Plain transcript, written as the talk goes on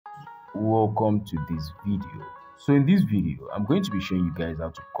Welcome to this video. So in this video, I'm going to be showing you guys how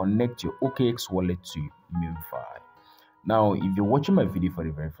to connect your OKx wallet to Memefi. Now, if you're watching my video for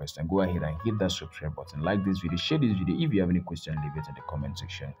the very first time, go ahead and hit that subscribe button, like this video, share this video. If you have any question, leave it in the comment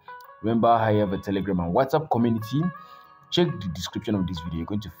section. Remember, I have a Telegram and WhatsApp community. Check the description of this video. You're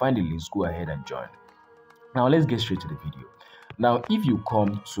going to find the links. Go ahead and join. Now, let's get straight to the video. Now, if you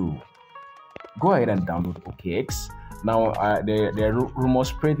come to go ahead and download OKx. Now, there are rumors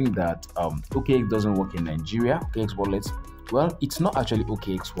spreading that OKx doesn't work in Nigeria. OKx wallet, well, it's not actually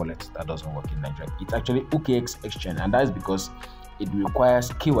OKx wallet that doesn't work in Nigeria. It's actually OKx exchange, and that is because it requires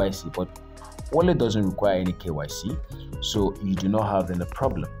KYC, but wallet doesn't require any KYC, so you do not have any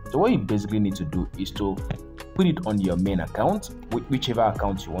problem. So what you basically need to do is to put it on your main account, whichever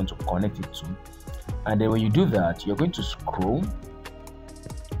account you want to connect it to, and then when you do that, you're going to scroll,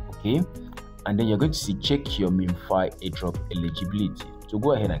 okay, and then you're going to see check your Memefi airdrop eligibility. So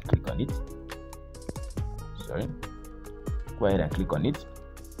go ahead and click on it. Go ahead and click on it,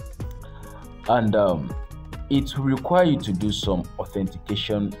 and it will require you to do some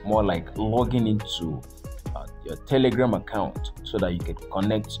authentication, more like logging into your Telegram account so that you can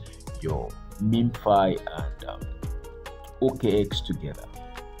connect your Memefi and OKx together.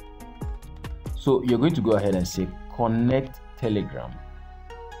 So you're going to go ahead and say connect Telegram.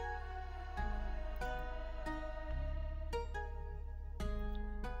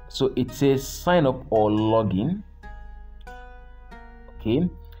 So it says sign up or login. Okay,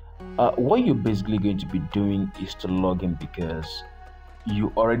 what you're basically going to be doing is to log in because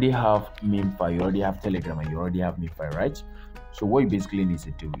you already have Memefi, you already have Telegram, and you already have Memefi, right? So what you basically need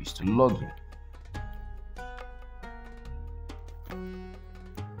to do is to log in.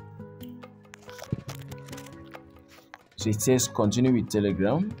 So it says continue with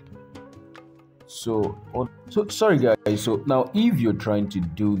Telegram. So sorry guys, so now if you're trying to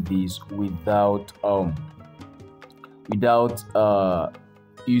do this without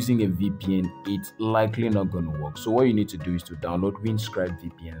using a VPN, it's likely not going to work. So what you need to do is to download Windscribe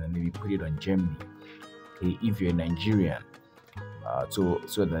VPN and maybe put it on Germany, okay, if you're Nigerian, so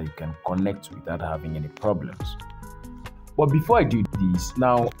that you can connect without having any problems. But before I do this,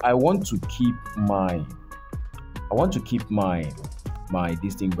 now I want to keep my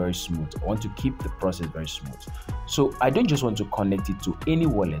this thing very smooth. I want to keep the process very smooth. So I don't just want to connect it to any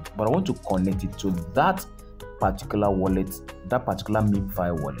wallet, but I want to connect it to that particular wallet, that particular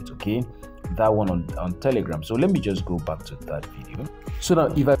Memefi wallet, okay? That one on Telegram. So let me just go back to that video. So now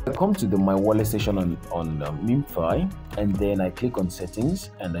if I come to my wallet section on Memefi, and then I click on settings,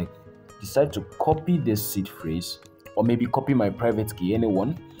 and I decide to copy this seed phrase, or maybe copy my private key,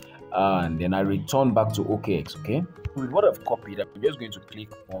 anyone, and then I return back to OKx, okay? With what I've copied, I'm just going to click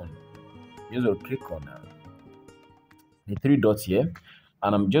on the three dots here,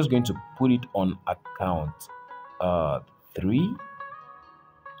 and I'm just going to put it on account 3.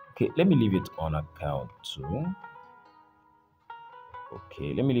 Okay, let me leave it on account 2.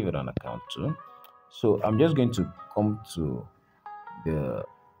 Okay, let me leave it on account 2. So I'm just going to come to the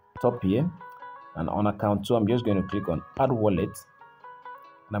top here, and on account 2, I'm just going to click on add wallet,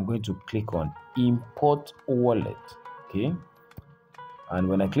 and I'm going to click on import wallet. Okay, and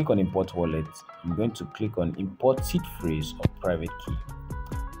when I click on import wallet, I'm going to click on import seed phrase or private key,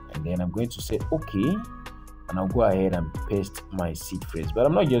 and then I'm going to say okay, and I'll go ahead and paste my seed phrase. But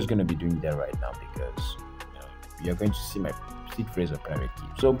I'm not just going to be doing that right now because you're going to see my seed phrase or private key.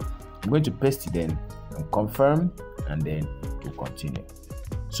 So I'm going to paste it in and confirm, and then we'll continue.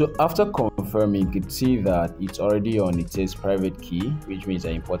 So after confirming, you can see that it's already on. It says private key, which means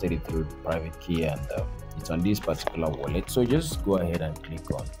I imported it through private key, and it's on this particular wallet. So just go ahead and click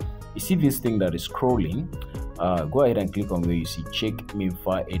on, you see this thing that is scrolling, go ahead and click on where you see check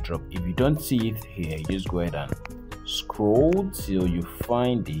Memefi airdrop. If you don't see it here, you just go ahead and scroll till you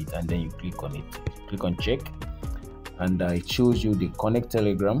find it, and then you click on it, click on check, and it shows you the connect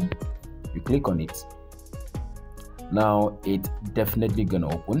Telegram. You click on it. Now it's definitely gonna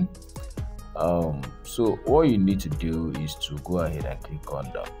open. So all you need to do is to go ahead and click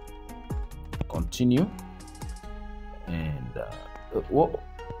on the continue, and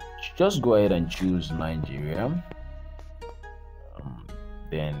just go ahead and choose Nigeria.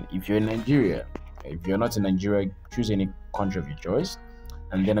 Then if you're in Nigeria, if you're not in Nigeria, choose any country of your choice,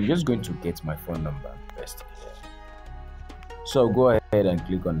 and then I'm just going to get my phone number first here. So go ahead and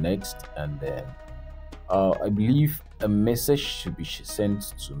click on next, and then I believe a message should be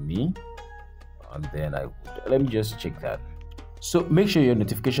sent to me, and then let me just check that. So make sure your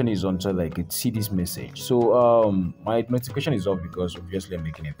notification is on so that I can see this message. So my notification is off because obviously I'm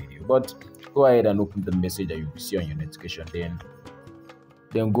making a video, but go ahead and open the message that you will see on your notification. Then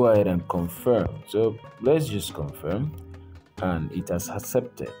then go ahead and confirm. So let's just confirm, and it has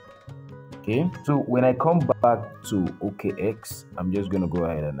accepted. Okay, so when I come back to OKx, I'm just going to go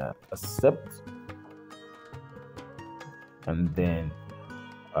ahead and accept, and then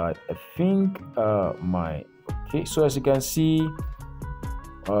I think my okay. So as you can see,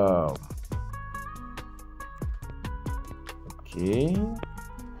 okay,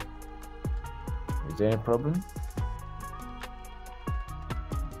 is there any problem?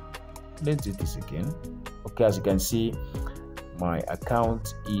 Let's do this again. Okay, as you can see, my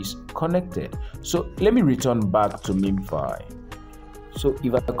account is connected. So let me return back to Memefi. So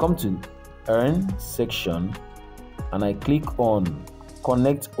if I come to earn section and I click on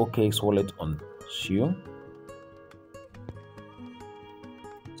Connect OKx wallet on Shoe,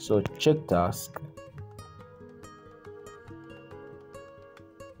 so check task.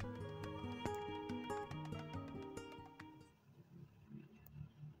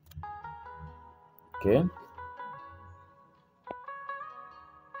 Okay,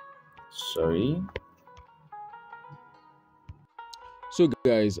 sorry. So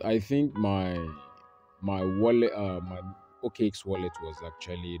guys, I think my wallet, my OKx wallet was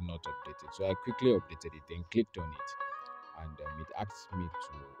actually not updated. So I quickly updated it and clicked on it, and it asked me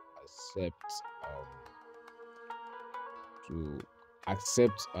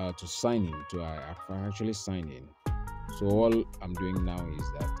to sign in. To actually sign in. So all I'm doing now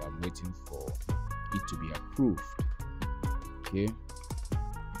is that I'm waiting for it to be approved. Okay.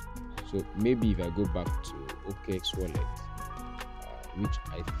 So maybe if I go back to OKx wallet, which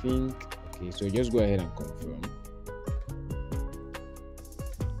I think, okay, so just go ahead and confirm.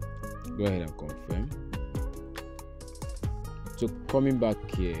 Go ahead and confirm. So coming back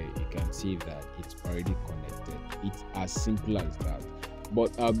here, you can see that it's already connected. It's as simple as that.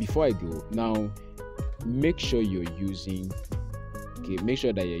 But before I go, now make sure you're using, okay, make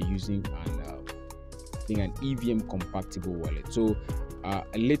sure that you're using an EVM compatible wallet. So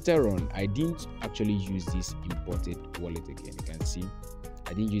later on, I didn't actually use this imported wallet again. You can see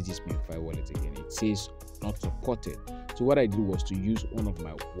I didn't use this Memefi wallet again. It says not supported. So what I did was to use one of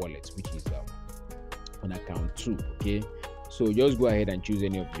my wallets, which is on account 2. Okay, so just go ahead and choose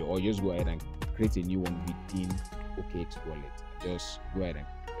any of your, or just go ahead and create a new one within OKx wallet. Just go ahead and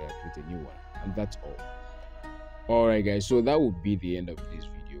create a new one, and that's all. All right, guys. So that would be the end of this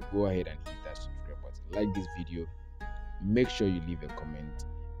video. Go ahead and hit that subscribe button. Like this video. Make sure you leave a comment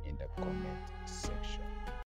in the comment section.